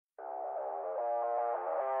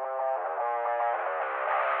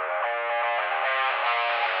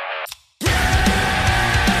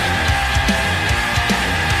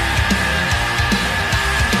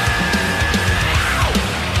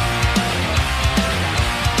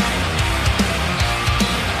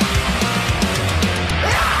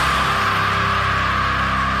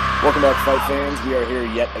Welcome back, fight fans. We are here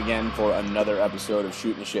yet again for another episode of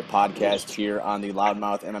Shootin' the Shit podcast here on the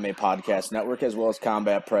Loudmouth MMA Podcast Network, as well as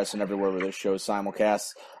Combat Press and everywhere where this show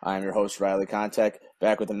simulcasts. I am your host, Riley Kontek,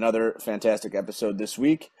 back with another fantastic episode this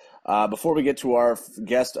week. Before we get to our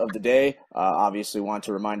guest of the day, obviously want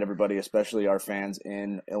to remind everybody, especially our fans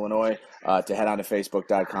in Illinois, to head on to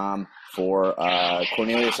Facebook.com for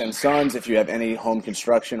Cornelius and Sons. If you have any home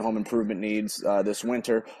construction, home improvement needs this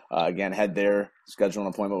winter, again, head there, schedule an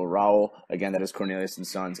appointment with Raul. Again, that is Cornelius and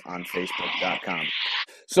Sons on Facebook.com.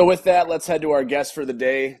 So with that, let's head to our guest for the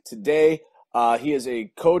day. Today, he is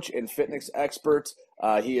a coach and fitness expert.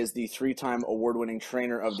 He is the three-time award-winning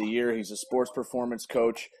trainer of the year. He's a sports performance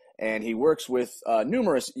coach, and he works with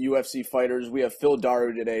numerous UFC fighters. We have Phil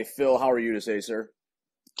Daru today. Phil, how are you today, sir?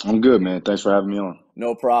 I'm good, man. Thanks for having me on.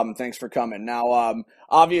 No problem. Thanks for coming. Now,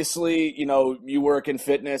 obviously, you work in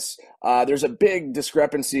fitness. There's a big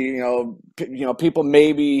discrepancy, people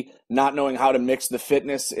maybe not knowing how to mix the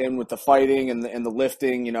fitness in with the fighting and the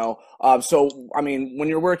lifting, So, I mean, when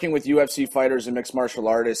you're working with UFC fighters and mixed martial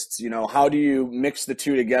artists, how do you mix the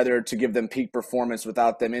two together to give them peak performance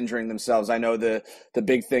without them injuring themselves? I know the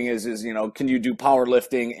big thing is, can you do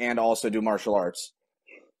powerlifting and also do martial arts?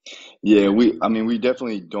 Yeah, we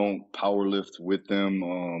definitely don't power lift with them.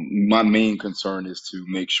 My main concern is to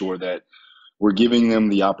make sure that we're giving them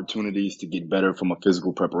the opportunities to get better from a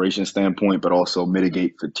physical preparation standpoint, but also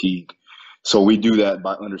mitigate fatigue. So we do that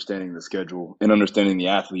by understanding the schedule and understanding the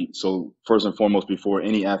athlete. So first and foremost, before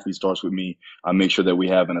any athlete starts with me, I make sure that we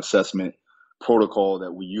have an assessment protocol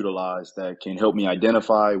that we utilize that can help me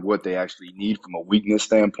identify what they actually need from a weakness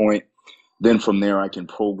standpoint. Then from there, I can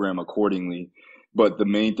program accordingly. But the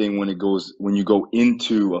main thing when you go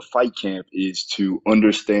into a fight camp is to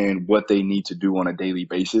understand what they need to do on a daily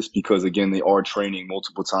basis, because again, they are training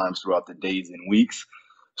multiple times throughout the days and weeks.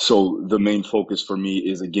 So the main focus for me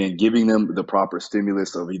is, again, giving them the proper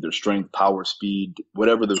stimulus of either strength, power, speed,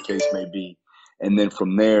 whatever the case may be. And then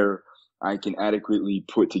from there, I can adequately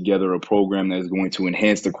put together a program that is going to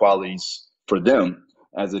enhance the qualities for them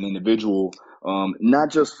as an individual,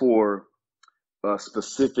 not just for a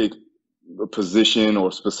specific position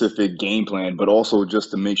or specific game plan, but also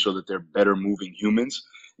just to make sure that they're better moving humans.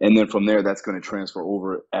 And then from there, that's going to transfer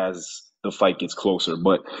over as the fight gets closer.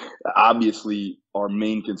 But obviously, our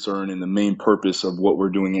main concern and the main purpose of what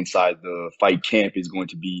we're doing inside the fight camp is going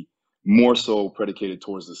to be more so predicated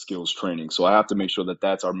towards the skills training. So I have to make sure that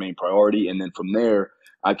that's our main priority. And then from there,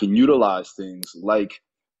 I can utilize things like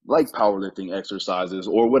powerlifting exercises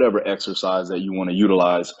or whatever exercise that you want to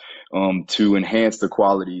utilize to enhance the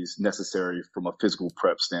qualities necessary from a physical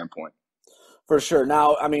prep standpoint. For sure.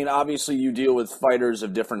 Now, I mean, obviously you deal with fighters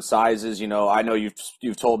of different sizes. I know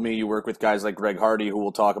you've told me you work with guys like Greg Hardy, who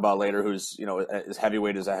we'll talk about later, who's, as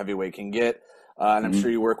heavyweight as a heavyweight can get. And I'm sure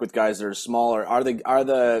you work with guys that are smaller. Are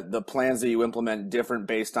the plans that you implement different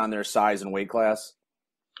based on their size and weight class?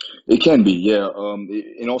 It can be, yeah.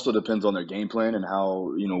 It also depends on their game plan and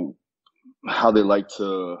how they like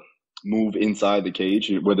to move inside the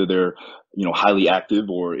cage, whether they're, highly active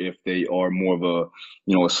or if they are more of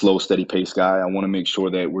a slow, steady pace guy. I want to make sure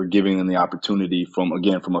that we're giving them the opportunity from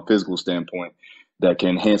a physical standpoint that can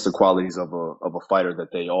enhance the qualities of a fighter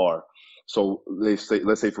that they are. So let's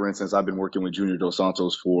say, for instance, I've been working with Junior Dos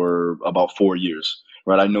Santos for about 4 years,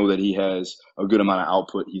 right? I know that he has a good amount of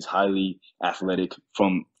output. He's highly athletic.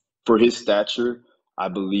 For his stature, I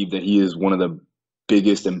believe that he is one of the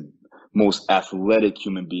biggest and most athletic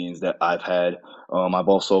human beings that I've had. I've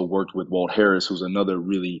also worked with Walt Harris, who's another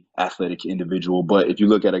really athletic individual. But if you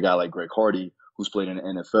look at a guy like Greg Hardy, who's played in the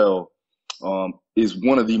NFL, is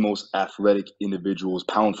one of the most athletic individuals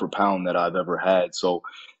pound for pound that I've ever had. So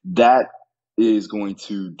that is going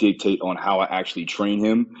to dictate on how I actually train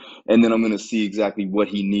him. And then I'm going to see exactly what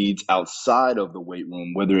he needs outside of the weight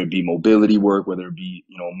room, whether it be mobility work, whether it be,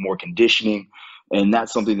 more conditioning. And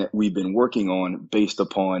that's something that we've been working on based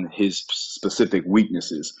upon his specific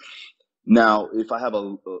weaknesses. Now, if I have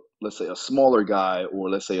let's say a smaller guy or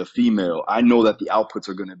let's say a female, I know that the outputs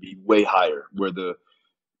are going to be way higher, where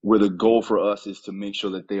the goal for us is to make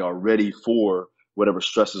sure that they are ready for whatever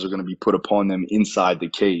stresses are going to be put upon them inside the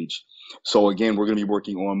cage. So again, we're going to be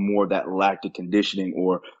working on more of that lactic conditioning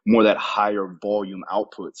or more of that higher volume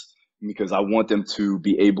outputs, because I want them to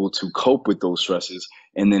be able to cope with those stresses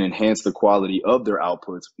and then enhance the quality of their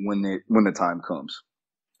outputs when the time comes.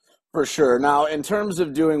 For sure. Now, in terms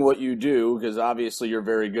of doing what you do, because obviously you're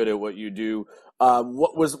very good at what you do,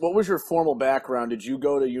 what was your formal background? Did you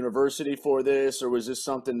go to university for this, or was this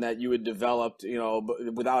something that you had developed,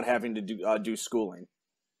 without having to do schooling?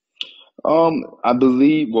 I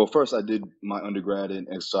believe, well, first I did my undergrad in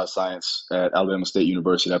exercise science at Alabama State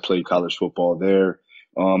University. I played college football there.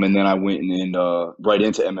 And then I went right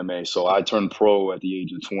into MMA. So I turned pro at the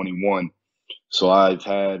age of 21. So I've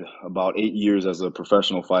had about 8 years as a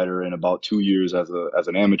professional fighter and about 2 years as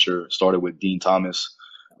an amateur. Started with Dean Thomas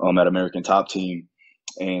at American Top Team,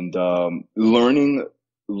 and learning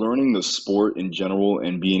the sport in general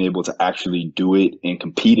and being able to actually do it and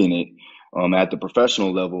compete in it at the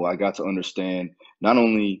professional level. I got to understand not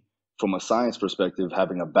only from a science perspective,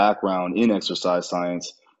 having a background in exercise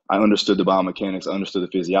science, I understood the biomechanics, I understood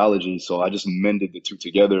the physiology. So I just mended the two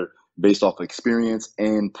together based off experience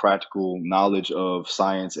and practical knowledge of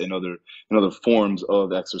science and other forms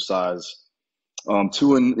of exercise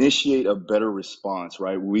to initiate a better response,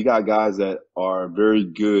 right? We got guys that are very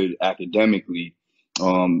good academically,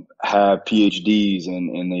 have PhDs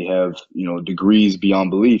and they have, degrees beyond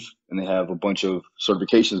belief, and they have a bunch of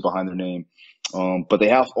certifications behind their name. But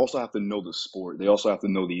they also have to know the sport. They also have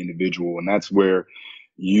to know the individual. And that's where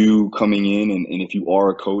you coming in and if you are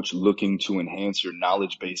a coach looking to enhance your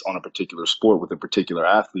knowledge base on a particular sport with a particular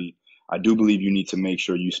athlete, I do believe you need to make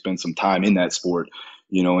sure you spend some time in that sport,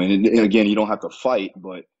 and again, you don't have to fight,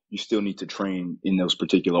 but you still need to train in those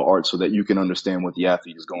particular arts so that you can understand what the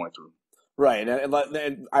athlete is going through. Right,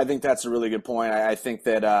 and I think that's a really good point. I think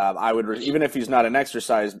that I would, even if he's not an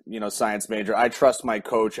exercise, science major, I trust my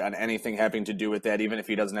coach on anything having to do with that, even if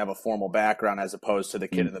he doesn't have a formal background, as opposed to the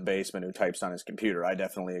kid in the basement who types on his computer. I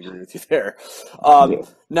definitely agree with you there. Yeah.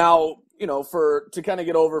 Now, to kind of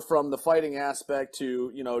get over from the fighting aspect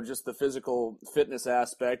to, just the physical fitness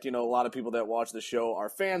aspect, a lot of people that watch the show are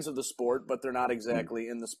fans of the sport, but they're not exactly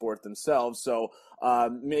in the sport themselves. So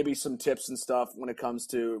maybe some tips and stuff when it comes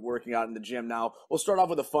to working out in the gym. Now, we'll start off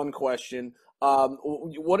with a fun question.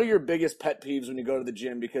 What are your biggest pet peeves when you go to the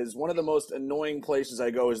gym? Because one of the most annoying places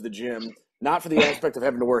I go is the gym, not for the aspect of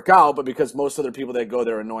having to work out, but because most other people that go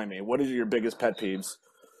there annoy me. What are your biggest pet peeves?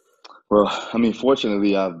 Well, I mean,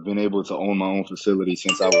 fortunately, I've been able to own my own facility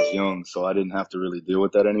since I was young, so I didn't have to really deal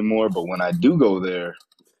with that anymore. But when I do go there,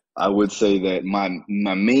 I would say that my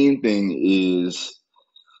main thing is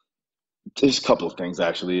there's a couple of things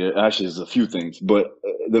actually. Actually, there's a few things, but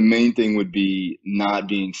the main thing would be not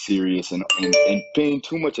being serious and paying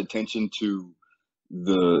too much attention to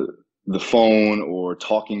the the phone or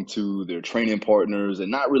talking to their training partners and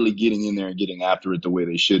not really getting in there and getting after it the way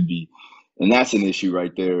they should be. And that's an issue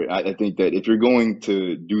right there. I think that if you're going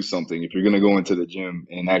to do something, if you're going to go into the gym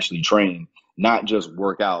and actually train, not just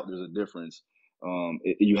work out, there's a difference.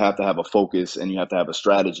 You have to have a focus and you have to have a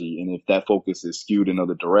strategy. And if that focus is skewed in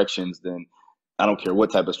other directions, then I don't care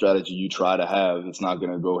what type of strategy you try to have, it's not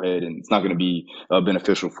going to go ahead and it's not going to be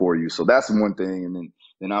beneficial for you. So that's one thing. And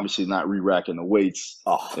then obviously not re-racking the weights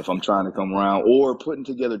Oh, if I'm trying to come around or putting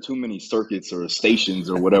together too many circuits or stations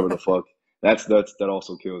or whatever the fuck. That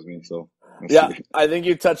also kills me. So let's yeah, see. I think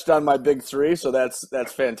you touched on my big three, so that's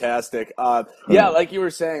fantastic. Yeah, like you were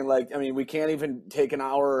saying, I mean, we can't even take an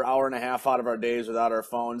hour and a half out of our days without our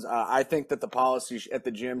phones. I think that the policy at the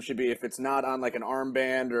gym should be if it's not on like an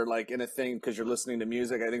armband or like in a thing because you're listening to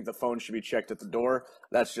music, I think the phone should be checked at the door.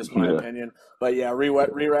 That's just my Yeah. opinion. But yeah,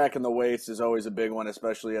 re-racking the weights is always a big one,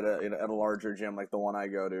 especially at a larger gym like the one I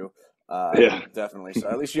go to. Yeah. Definitely. So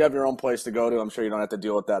at least you have your own place to go to. I'm sure you don't have to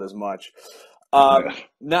deal with that as much. Yeah.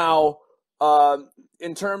 Now,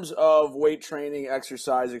 in terms of weight training,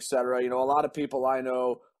 exercise, etc., a lot of people I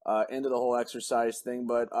know into the whole exercise thing,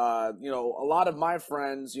 but a lot of my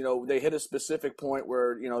friends, they hit a specific point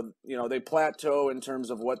where they plateau in terms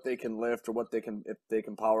of what they can lift or what they can if they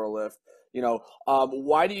can power lift.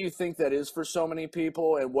 Why do you think that is for so many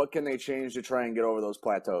people, and what can they change to try and get over those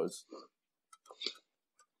plateaus?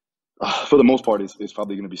 For the most part, it's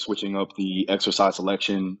probably going to be switching up the exercise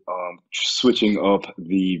selection, switching up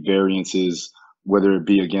the variances, whether it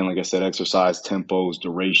be, again, like I said, exercise tempos,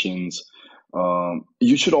 durations.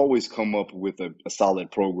 You should always come up with a solid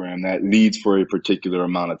program that leads for a particular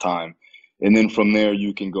amount of time. And then from there,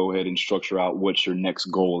 you can go ahead and structure out what your next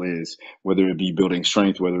goal is, whether it be building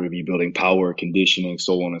strength, whether it be building power, conditioning,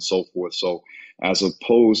 so on and so forth. So as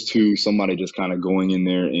opposed to somebody just kind of going in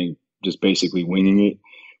there and just basically winging it,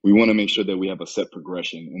 we want to make sure that we have a set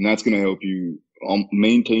progression, and that's going to help you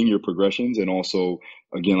maintain your progressions. And also,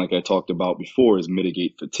 again, like I talked about before, is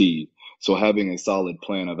mitigate fatigue. So having a solid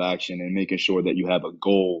plan of action and making sure that you have a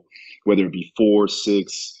goal, whether it be 4,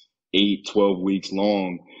 6, 8, 12 weeks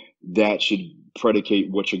long, that should predicate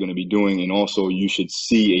what you're going to be doing. And also you should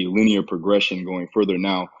see a linear progression going further.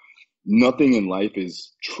 Now, nothing in life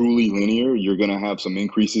is truly linear. You're going to have some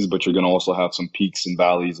increases, but you're going to also have some peaks and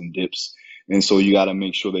valleys and dips. And so you got to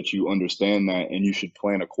make sure that you understand that, and you should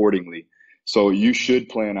plan accordingly. So you should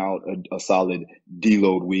plan out a solid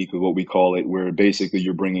deload week, or what we call it, where basically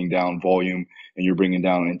you're bringing down volume and you're bringing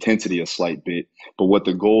down intensity a slight bit. But what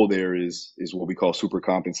the goal there is what we call super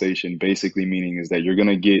compensation, basically meaning is that you're going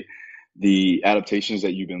to get the adaptations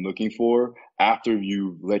that you've been looking for after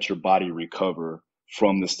you let your body recover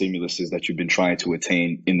from the stimuluses that you've been trying to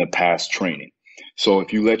attain in the past training. So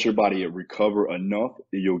if you let your body recover enough,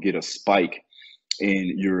 you'll get a spike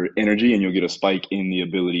in your energy, and you'll get a spike in the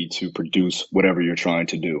ability to produce whatever you're trying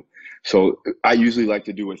to do. So I usually like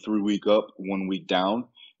to do a 3-week up, 1 week down.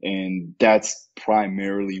 And that's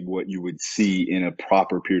primarily what you would see in a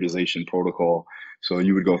proper periodization protocol. So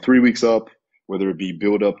you would go 3 weeks up, whether it be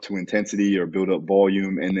build up to intensity or build up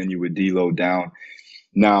volume, and then you would deload down.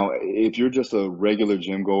 Now, if you're just a regular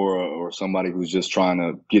gym goer, or somebody who's just trying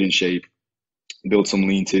to get in shape, build some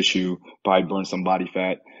lean tissue, probably burn some body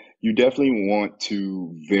fat, you definitely want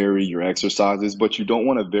to vary your exercises, but you don't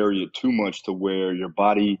want to vary it too much to where your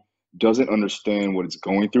body doesn't understand what it's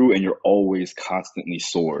going through and you're always constantly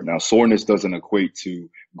sore. Now, soreness doesn't equate to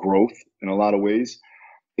growth in a lot of ways.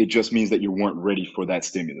 It just means that you weren't ready for that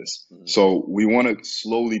stimulus. Mm-hmm. So we want to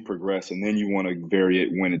slowly progress, and then you want to vary it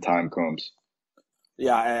when the time comes.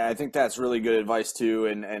 Yeah, I think that's really good advice too,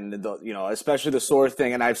 and especially the sore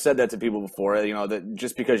thing. And I've said that to people before. That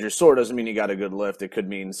just because you're sore doesn't mean you got a good lift. It could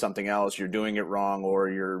mean something else. You're doing it wrong, or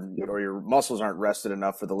your muscles aren't rested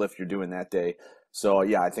enough for the lift you're doing that day. So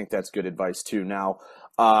yeah, I think that's good advice too. Now,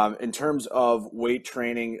 in terms of weight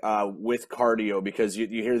training with cardio, because you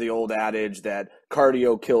hear the old adage that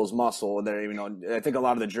cardio kills muscle, and I think a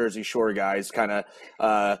lot of the Jersey Shore guys kind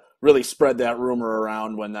of really spread that rumor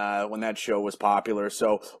around when that show was popular.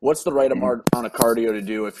 So what's the right amount of cardio to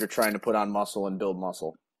do if you're trying to put on muscle and build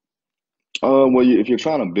muscle? Well, if you're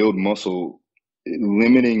trying to build muscle,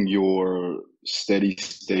 limiting your steady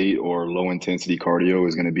state or low intensity cardio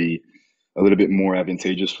is going to be a little bit more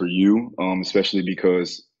advantageous for you, especially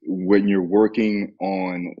because when you're working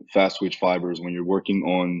on fast twitch fibers, when you're working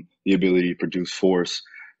on the ability to produce force,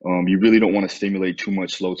 you really don't want to stimulate too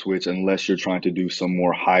much slow twitch unless you're trying to do some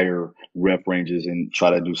more higher rep ranges and try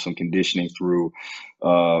to do some conditioning through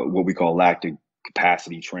what we call lactic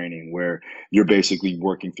capacity training, where you're basically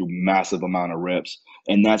working through massive amount of reps.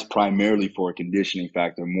 And that's primarily for a conditioning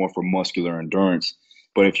factor, more for muscular endurance.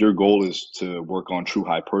 But if your goal is to work on true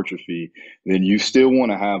hypertrophy, then you still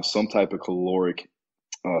want to have some type of caloric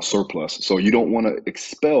surplus. So you don't want to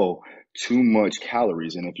expel too much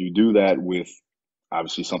calories. And if you do that with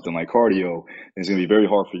obviously something like cardio, it's going to be very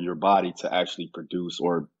hard for your body to actually produce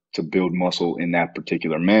or to build muscle in that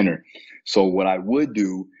particular manner. So what I would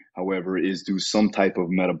do, however, is do some type of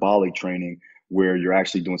metabolic training where you're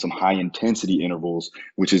actually doing some high intensity intervals,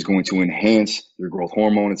 which is going to enhance your growth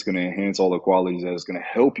hormone. It's going to enhance all the qualities that is going to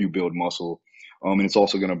help you build muscle. And it's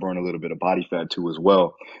also going to burn a little bit of body fat too as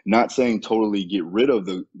well. Not saying totally get rid of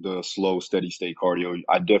the slow, steady state cardio.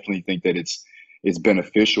 I definitely think that it's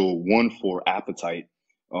beneficial, one, for appetite,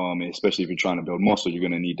 especially if you're trying to build muscle. You're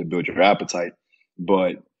going to need to build your appetite,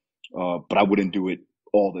 but I wouldn't do it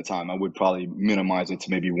all the time. I would probably minimize it to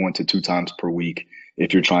maybe 1 to 2 times per week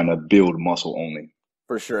if you're trying to build muscle only.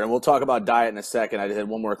 For sure. And we'll talk about diet in a second. I just had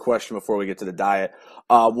one more question before we get to the diet.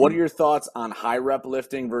 What are your thoughts on high rep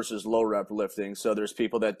lifting versus low rep lifting? So there's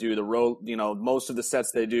people that do most of the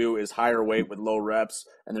sets they do is higher weight with low reps.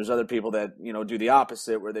 And there's other people that, do the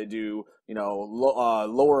opposite, where they do,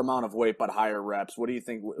 lower amount of weight, but higher reps. What do you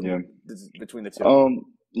think between the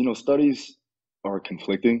two? Studies are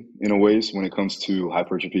conflicting in a ways when it comes to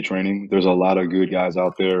hypertrophy training. There's a lot of good guys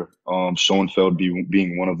out there. Schoenfeld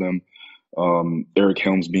being one of them. Eric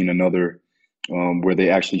Helms being another, where they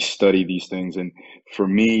actually study these things. And for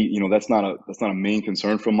me, that's not a main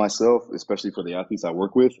concern for myself, especially for the athletes I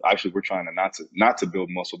work with. Actually, we're trying to not to build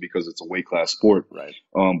muscle because it's a weight class sport. Right.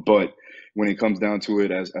 But when it comes down to it,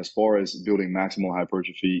 as far as building maximal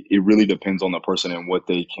hypertrophy, it really depends on the person and what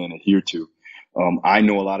they can adhere to. I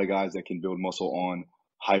know a lot of guys that can build muscle on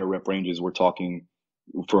higher rep ranges. We're talking,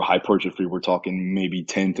 for hypertrophy, we're talking maybe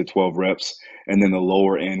 10 to 12 reps. And then the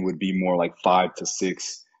lower end would be more like 5 to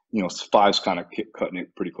 6. 5's kind of cutting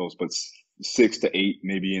it pretty close, but 6 to 8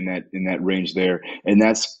 maybe in that range there. And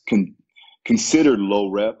that's considered low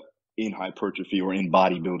rep in hypertrophy or in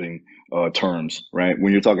bodybuilding terms, right?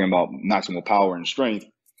 When you're talking about maximal power and strength,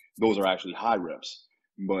 those are actually high reps.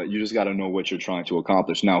 But you just got to know what you're trying to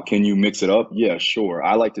accomplish. Now, can you mix it up? Yeah, sure.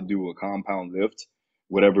 I like to do a compound lift,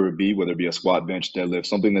 whatever it be, whether it be a squat, bench, deadlift,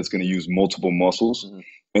 something that's going to use multiple muscles. Mm-hmm.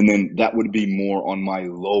 And then that would be more on my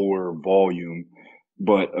lower volume,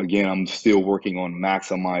 But again, I'm still working on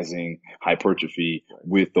maximizing hypertrophy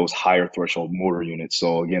with those higher threshold motor units.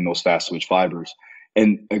 So again, those fast switch fibers.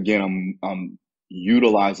 And again, I'm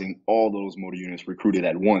utilizing all those motor units recruited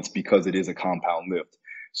at once because it is a compound lift.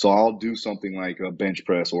 So I'll do something like a bench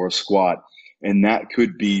press or a squat, and that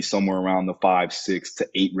could be somewhere around the 5, 6 to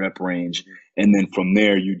 8 rep range. And then from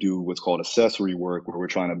there, you do what's called accessory work, where we're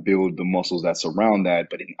trying to build the muscles that surround that,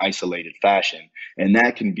 but in isolated fashion. And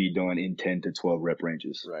that can be done in 10 to 12 rep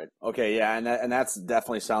ranges. Right. Okay. Yeah. And that's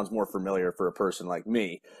definitely sounds more familiar for a person like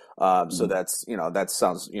me. So that's, that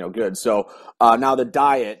sounds, good. So now the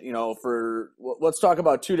diet, let's talk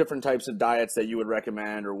about two different types of diets that you would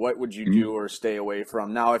recommend, or what would you do or stay away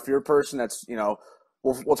from. Now, if you're a person that's,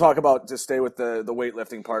 we'll talk about, to stay with the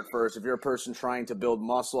weightlifting part first. If you're a person trying to build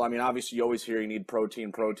muscle, I mean, obviously you always hear you need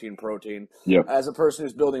protein. Yep. As a person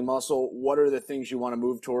who's building muscle, what are the things you want to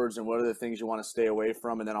move towards and what are the things you want to stay away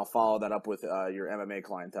from? And then I'll follow that up with your MMA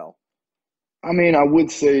clientele. I mean, I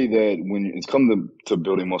would say that when it's come to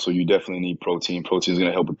building muscle, you definitely need protein. Protein is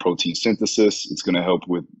going to help with protein synthesis. It's going to help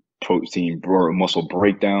with protein or muscle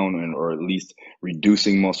breakdown, or at least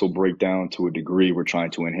reducing muscle breakdown to a degree. We're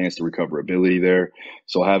trying to enhance the recoverability there.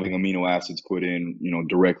 So having amino acids put in,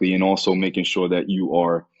 directly, and also making sure that you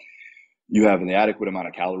have an adequate amount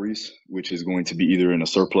of calories, which is going to be either in a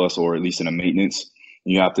surplus or at least in a maintenance.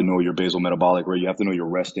 You have to know your basal metabolic rate. You have to know your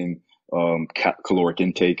resting caloric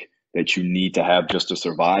intake that you need to have just to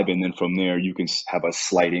survive. And then from there, you can have a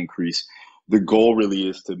slight increase. The goal really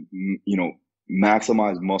is to,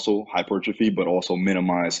 maximize muscle hypertrophy, but also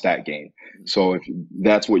minimize fat gain. So if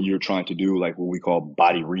that's what you're trying to do, like what we call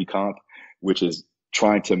body recomp, which is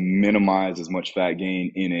trying to minimize as much fat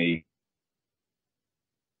gain in a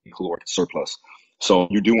caloric surplus. So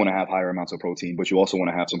you do want to have higher amounts of protein, but you also want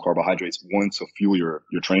to have some carbohydrates, one, to fuel your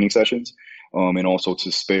training sessions, and also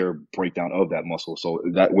to spare breakdown of that muscle. So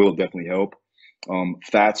that will definitely help.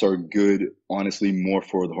 Fats are good, honestly, more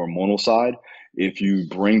for the hormonal side. If you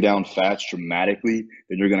bring down fats dramatically,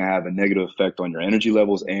 then you're going to have a negative effect on your energy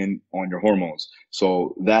levels and on your hormones.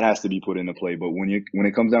 So that has to be put into play. But when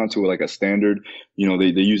it comes down to like a standard, they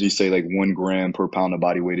usually say like 1 gram per pound of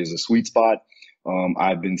body weight is a sweet spot.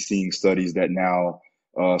 I've been seeing studies that now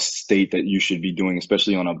state that you should be doing,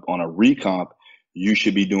 especially on a recomp, you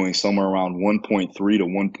should be doing somewhere around 1.3 to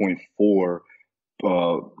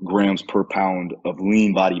 1.4 grams per pound of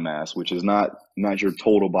lean body mass, which is not your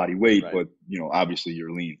total body weight, right, but obviously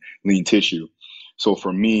your lean tissue. So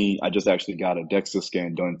for me, I just actually got a DEXA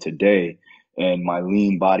scan done today, and my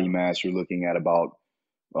lean body mass, you're looking at about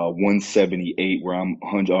 178, where I'm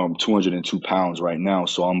 202 pounds right now.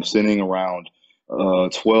 So I'm sitting around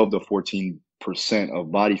 12 to 14%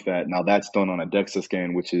 of body fat. Now that's done on a DEXA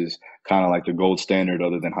scan, which is kind of like the gold standard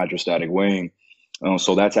other than hydrostatic weighing.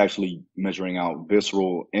 So that's actually measuring out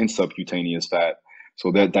visceral and subcutaneous fat.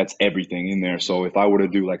 So that's everything in there. So if I were to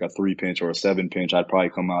do like a 3 pinch or a 7 pinch, I'd probably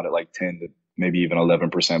come out at like 10 to maybe even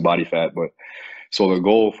 11% body fat. But so the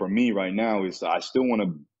goal for me right now is I still want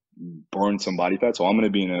to burn some body fat. So I'm going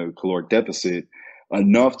to be in a caloric deficit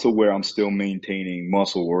enough to where I'm still maintaining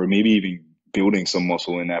muscle, or maybe even building some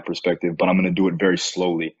muscle in that perspective, but I'm going to do it very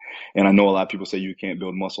slowly. And I know a lot of people say you can't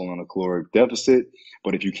build muscle on a caloric deficit,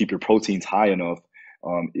 but if you keep your proteins high enough,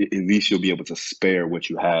 at least you'll be able to spare what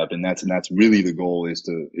you have. And that's really the goal, is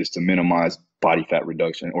to minimize body fat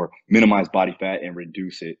reduction, or minimize body fat and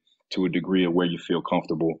reduce it to a degree of where you feel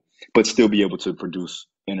comfortable, but still be able to produce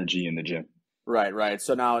energy in the gym. Right.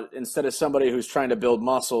 So now, instead of somebody who's trying to build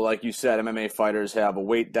muscle, like you said, MMA fighters have a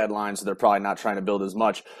weight deadline, so they're probably not trying to build as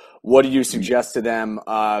much. What do you suggest to them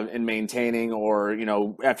in maintaining, or,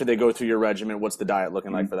 after they go through your regimen, what's the diet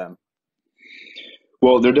looking like for them?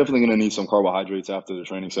 Well, they're definitely going to need some carbohydrates after the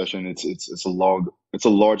training session. It's a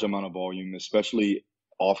large amount of volume, especially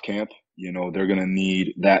off camp. They're going to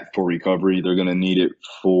need that for recovery. They're going to need it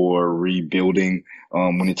for rebuilding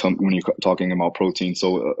when you're talking about protein.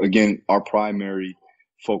 So again, our primary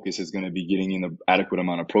focus is going to be getting in the adequate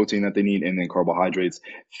amount of protein that they need, and then carbohydrates.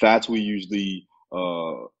 Fats, we usually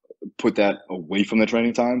put that away from the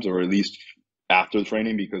training times, or at least after the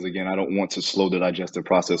training, because again, I don't want to slow the digestive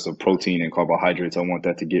process of protein and carbohydrates. I want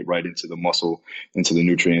that to get right into the muscle, into the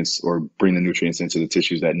nutrients, or bring the nutrients into the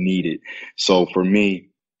tissues that need it. So for me,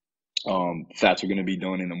 fats are going to be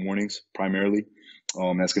done in the mornings primarily.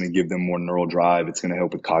 That's going to give them more neural drive. It's going to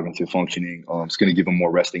help with cognitive functioning. It's going to give them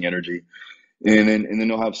more resting energy. And then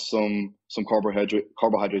they'll have some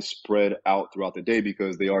carbohydrates spread out throughout the day,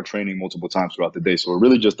 because they are training multiple times throughout the day. So it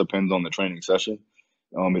really just depends on the training session.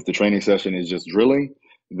 If the training session is just drilling,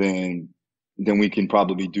 then then we can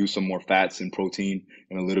probably do some more fats and protein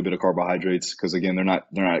and a little bit of carbohydrates because again they're not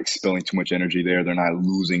expelling too much energy there. They're not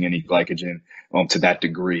losing any glycogen to that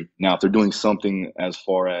degree. Now, if they're doing something as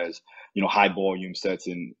far as high volume sets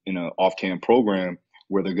in an off-cam program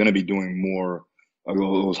where they're going to be doing more of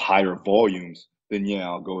those higher volumes, then yeah,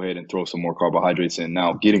 I'll go ahead and throw some more carbohydrates in.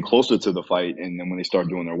 Now, getting closer to the fight, and then when they start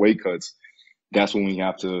doing their weight cuts, that's when we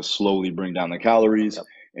have to slowly bring down the calories. Yep.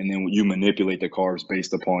 And then you manipulate the carbs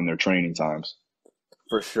based upon their training times.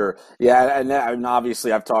 For sure. Yeah, and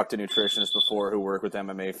obviously I've talked to nutritionists before who work with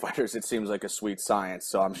MMA fighters. It seems like a sweet science,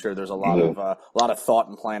 so I'm sure there's a lot of thought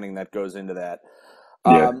and planning that goes into that.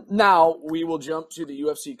 Now we will jump to the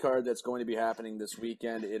UFC card that's going to be happening this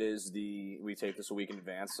weekend. We tape this a week in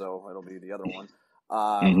advance, so it'll be the other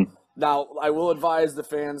one. Now, I will advise the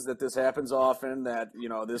fans that this happens often, that,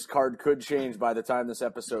 this card could change by the time this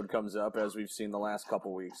episode comes up, as we've seen the last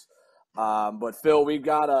couple weeks. But Phil, we've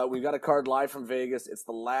got a card live from Vegas. It's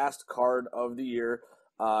the last card of the year.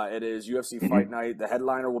 It is UFC Fight Night. The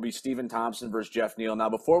headliner will be Thompson versus Jeff Neal. Now,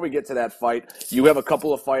 before we get to that fight, you have a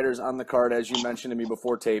couple of fighters on the card, as you mentioned to me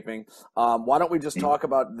before taping. Why don't we just talk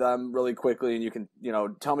about them really quickly, and you can,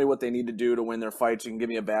 tell me what they need to do to win their fights. You can give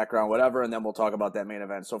me a background, whatever, and then we'll talk about that main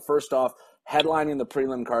event. So first off, headlining the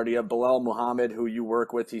prelim card, you have Belal Muhammad, who you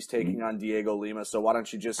work with. He's taking on Diego Lima. So why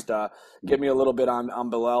don't you just give me a little bit on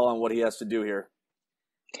Belal and what he has to do here?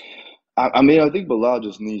 I mean, I think Belal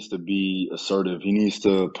just needs to be assertive. He needs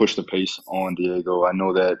to push the pace on Diego. I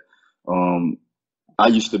know that I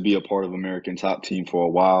used to be a part of American Top Team for a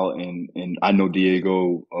while, and I know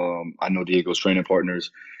Diego. I know Diego's training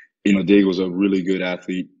partners. Diego's a really good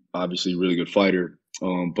athlete, obviously a really good fighter.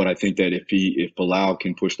 But I think that if Belal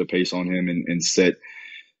can push the pace on him and set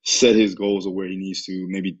his goals of where he needs to,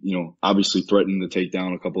 maybe obviously threaten the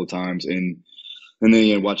takedown a couple of times, and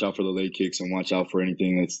then watch out for the leg kicks and watch out for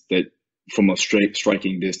anything that from a straight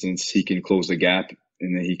striking distance he can close the gap,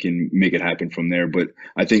 and then he can make it happen from there. But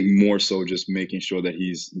I think more so just making sure that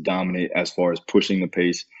he's dominant as far as pushing the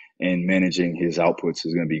pace and managing his outputs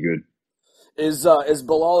is going to be good. Is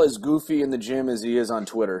Belal as goofy in the gym as he is on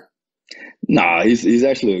Twitter? Nah, he's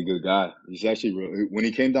actually a good guy. He's actually, when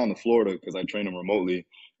he came down to Florida, because I trained him remotely,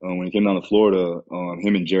 when he came down to Florida,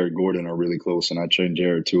 him and Jared Gordon are really close, and I trained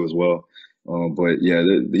Jared too as well. But yeah,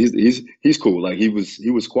 he's cool. Like he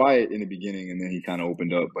was quiet in the beginning, and then he kind of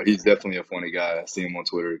opened up. But he's definitely a funny guy. I see him on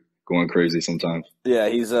Twitter going crazy sometimes. Yeah,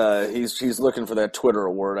 he's looking for that Twitter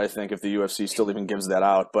award, I think, if the UFC still even gives that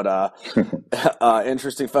out. But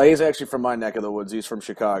interesting fight. He's actually from my neck of the woods. He's from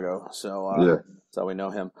Chicago, so that's how we know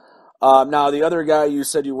him. Now the other guy you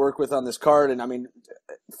said you work with on this card, and I mean,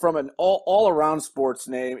 from an all-around sports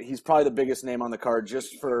name, he's probably the biggest name on the card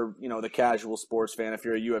just for, the casual sports fan. If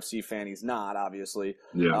you're a UFC fan, he's not, obviously.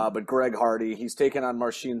 Yeah. But Greg Hardy, he's taken on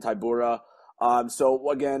Marcin Tybura. So,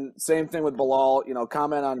 again, same thing with Belal.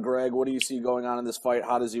 Comment on Greg. What do you see going on in this fight?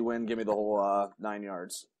 How does he win? Give me the whole 9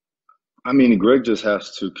 yards. I mean, Greg just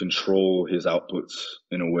has to control his outputs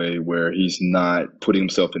in a way where he's not putting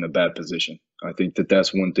himself in a bad position. I think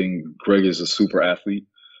that's one thing. Greg is a super athlete.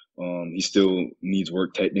 He still needs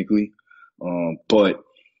work technically. But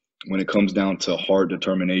when it comes down to hard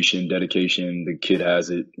determination, dedication, the kid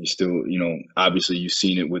has it. He's still, obviously you've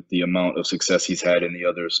seen it with the amount of success he's had in the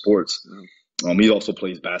other sports. He also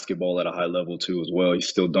plays basketball at a high level too, as well. He's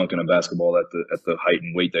still dunking a basketball at the height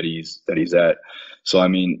and weight that he's at. So, I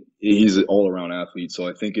mean, he's an all around athlete. So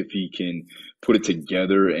I think if he can put it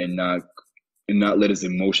together and not let his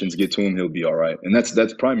emotions get to him, he'll be all right. And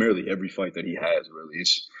that's primarily every fight that he has, really.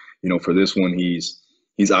 It's, for this one, he's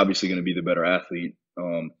obviously going to be the better athlete.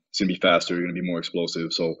 It's going to be faster, going to be more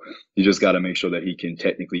explosive. So you just got to make sure that he can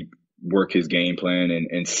technically work his game plan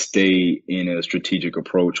and stay in a strategic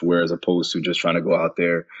approach, whereas opposed to just trying to go out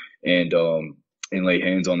there and lay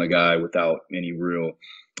hands on the guy without any real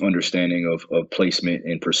understanding of placement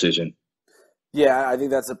and precision. Yeah, I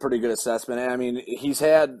think that's a pretty good assessment. I mean, he's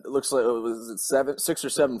had, looks like, was it 6 or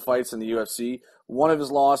 7 fights in the UFC. One of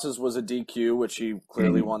his losses was a DQ, which he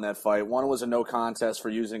clearly won that fight. One was a no contest for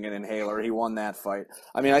using an inhaler. He won that fight.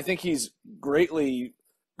 I mean, I think he's greatly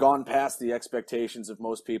gone past the expectations of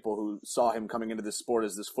most people who saw him coming into this sport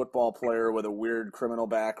as this football player with a weird criminal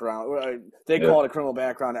background. They call it a criminal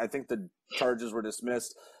background. I think the charges were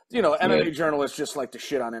dismissed. MMA journalists just like to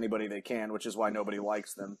shit on anybody they can, which is why nobody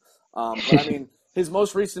likes them. But I mean, his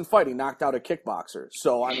most recent fight, he knocked out a kickboxer.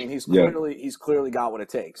 So I mean, he's clearly got what it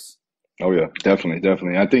takes. Oh yeah,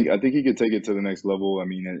 definitely. I think he could take it to the next level. I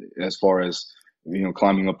mean, as far as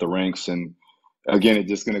climbing up the ranks, and again, it's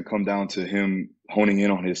just going to come down to him honing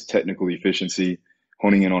in on his technical efficiency,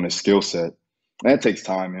 honing in on his skill set. That takes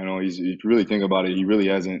time. If you really think about it, he really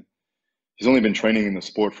hasn't he's only been training in the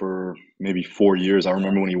sport for maybe 4 years. I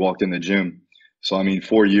remember when he walked in the gym. So I mean,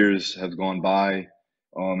 4 years have gone by,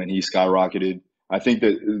 and he skyrocketed. I think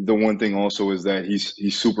that the one thing also is that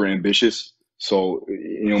he's super ambitious. So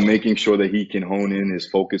making sure that he can hone in his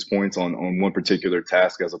focus points on one particular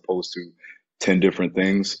task as opposed to 10 different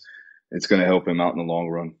things, it's going to help him out in the long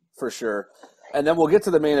run. For sure. And then we'll get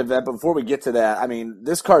to the main event. But before we get to that, I mean,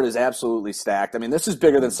 this card is absolutely stacked. I mean, this is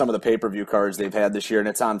bigger than some of the pay-per-view cards they've had this year, and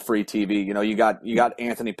it's on free TV. You got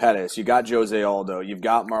Anthony Pettis, you got Jose Aldo, you've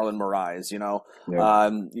got Marlon Moraes, Yeah.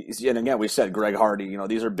 and again, we said Greg Hardy.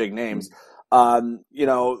 These are big names.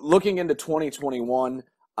 Looking into 2021,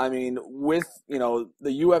 I mean, with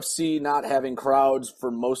the UFC not having crowds for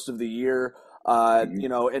most of the year.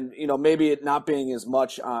 Maybe it not being as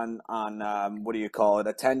much on what do you call it,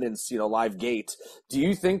 attendance, live gate. Do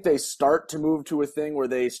you think they start to move to a thing where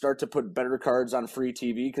they start to put better cards on free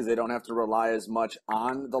TV because they don't have to rely as much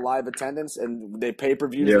on the live attendance, and they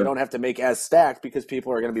pay-per-views they don't have to make as stacked because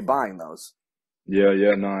people are going to be buying those?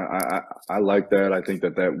 Yeah, no, I like that. I think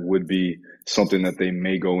that would be something that they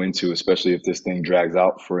may go into, especially if this thing drags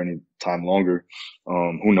out for any time longer.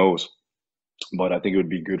 Who knows? But I think it would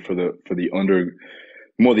be good for the the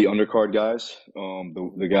undercard guys,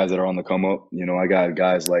 the guys that are on the come up. I got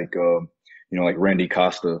guys like like Randy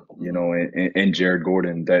Costa, and Jared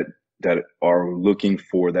Gordon that are looking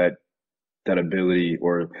for that ability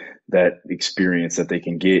or that experience that they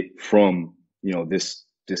can get from this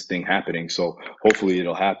thing happening. So hopefully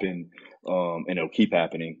it'll happen, and it'll keep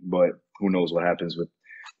happening. But who knows what happens with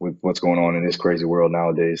what's going on in this crazy world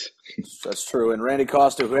nowadays. That's true. And Randy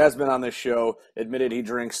Costa, who has been on this show, admitted he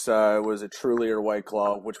drinks, was it Truly or White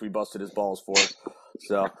Claw, which we busted his balls for.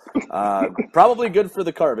 So probably good for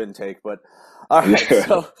the carb intake. But all right,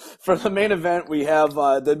 so for the main event, we have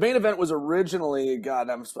the main event was originally,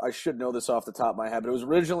 I should know this off the top of my head, but it was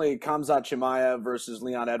originally Khamzat Chimaev versus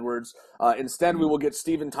Leon Edwards. Instead, we will get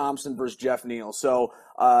Stephen Thompson versus Jeff Neal. So,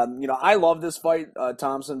 I love this fight,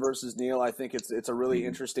 Thompson versus Neal. I think it's a really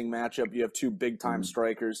interesting matchup. You have two big-time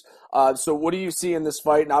strikers. So what do you see in this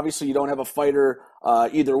fight? And obviously you don't have a fighter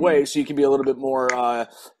either way, so you can be a little bit more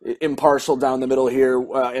impartial down the middle here.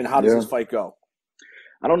 And how does this fight go?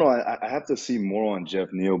 I don't know. I have to see more on Jeff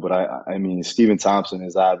Neal, but I mean, Stephen Thompson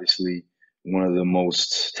is obviously one of the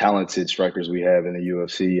most talented strikers we have in the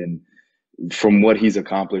UFC. And from what he's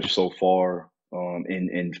accomplished so far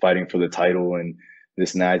in fighting for the title and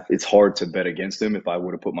this and that, it's hard to bet against him if I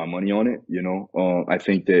would have put my money on it. I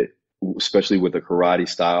think that especially with the karate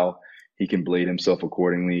style, he can blade himself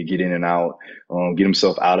accordingly, get in and out, get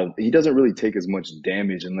himself out of. He doesn't really take as much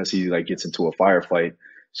damage unless he gets into a firefight.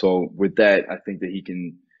 So with that, I think that he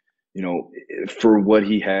can, for what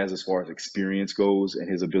he has as far as experience goes and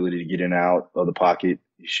his ability to get in and out of the pocket,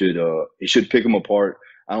 he should pick him apart.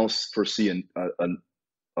 I don't foresee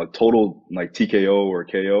a total TKO or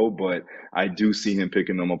KO, but I do see him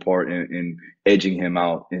picking them apart and edging him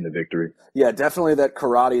out in the victory. Yeah, definitely that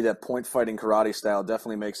karate, that point fighting karate style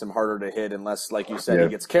definitely makes him harder to hit unless, like you said, he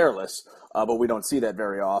gets careless. But we don't see that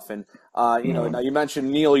very often. Now you mentioned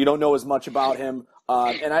Neal. You don't know as much about him.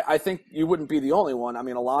 And I think you wouldn't be the only one. I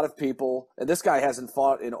mean, a lot of people, and this guy hasn't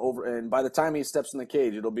fought and by the time he steps in the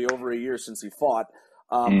cage, it'll be over a year since he fought.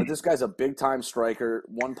 But this guy's a big-time striker,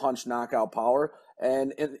 one-punch knockout power.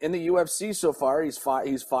 And in the UFC so far, he's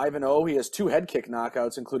 5-0. He has 2 head kick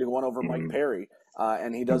knockouts, including one over Mike Perry.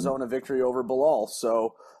 And he does own a victory over Bilal.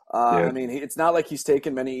 So, I mean, it's not like he's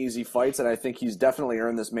taken many easy fights, and I think he's definitely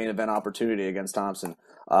earned this main event opportunity against Thompson.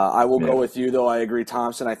 I will go with you, though. I agree.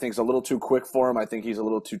 Thompson, I think, is a little too quick for him. I think he's a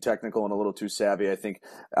little too technical and a little too savvy. I think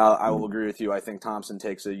I will agree with you. I think Thompson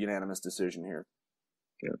takes a unanimous decision here.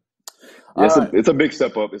 Yeah, it's a big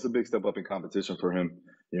step up. It's a big step up in competition for him.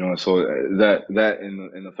 So that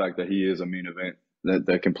and the fact that he is a main event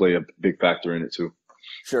that can play a big factor in it too.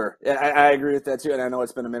 Sure. And I agree with that too. And I know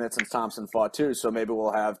it's been a minute since Thompson fought too, so maybe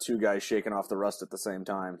we'll have 2 guys shaking off the rust at the same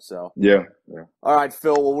time. So yeah. All right,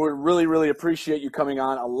 Phil. Well, we really, really appreciate you coming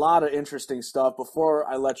on. A lot of interesting stuff. Before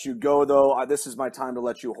I let you go, though, this is my time to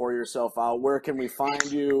let you whore yourself out. Where can we find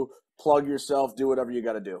you? Plug yourself. Do whatever you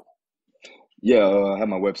got to do. Yeah, I have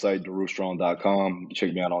my website, DaruStrong.com. You can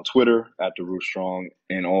check me out on Twitter @DaruStrong,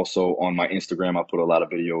 and also on my Instagram. I put a lot of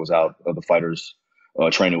videos out of the fighters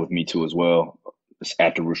training with me too as well. It's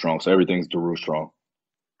 @DaruStrong, so everything's Daru Strong.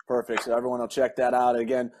 Perfect. So everyone will check that out.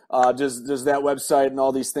 Again, does that website and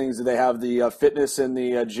all these things, do they have the fitness and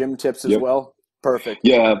the gym tips as well? Perfect.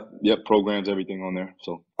 Yeah, programs, everything on there.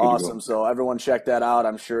 So Good to go. Awesome. So everyone check that out.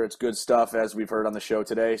 I'm sure it's good stuff, as we've heard on the show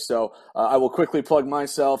today. So I will quickly plug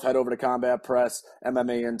myself. Head over to Combat Press,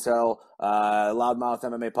 MMA Intel, Loudmouth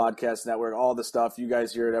MMA Podcast Network, all the stuff. You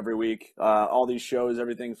guys hear it every week. All these shows,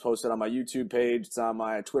 everything's posted on my YouTube page. It's on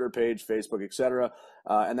my Twitter page, Facebook, etc.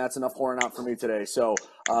 And that's enough whoring out for me today. So,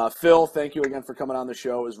 Phil, thank you again for coming on the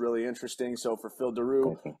show. It was really interesting. So for Phil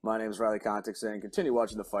Daru, my name is Riley Kontek saying continue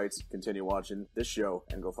watching the fights, continue watching this show,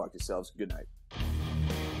 and go fuck yourselves. Good night.